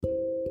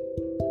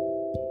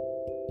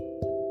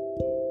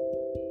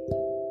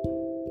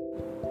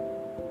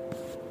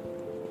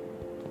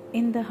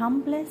In the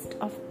humblest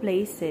of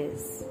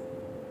places,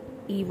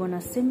 even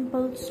a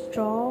simple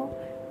straw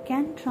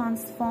can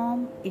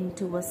transform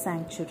into a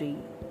sanctuary,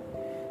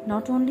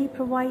 not only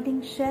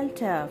providing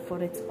shelter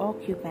for its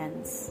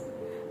occupants,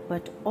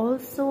 but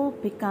also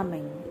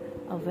becoming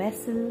a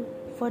vessel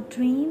for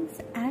dreams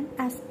and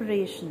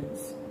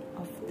aspirations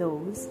of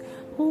those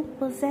who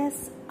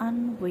possess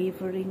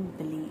unwavering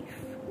belief.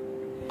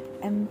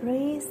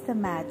 Embrace the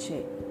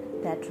magic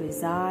that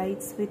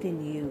resides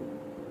within you,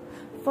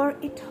 for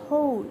it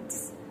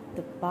holds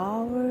the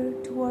power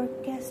to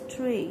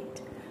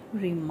orchestrate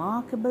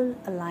remarkable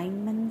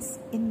alignments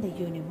in the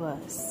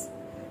universe,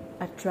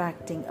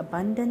 attracting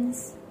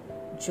abundance,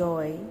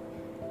 joy,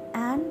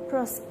 and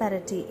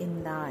prosperity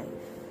in life.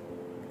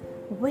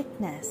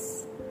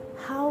 Witness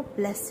how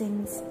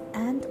blessings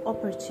and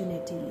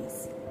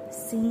opportunities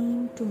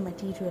seem to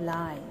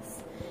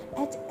materialize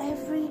at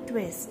every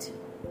twist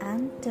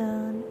and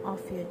turn of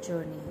your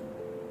journey,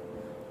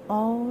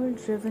 all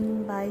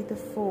driven by the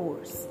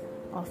force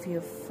of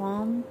your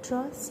firm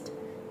trust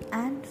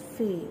and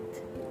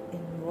faith in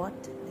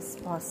what is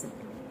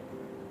possible.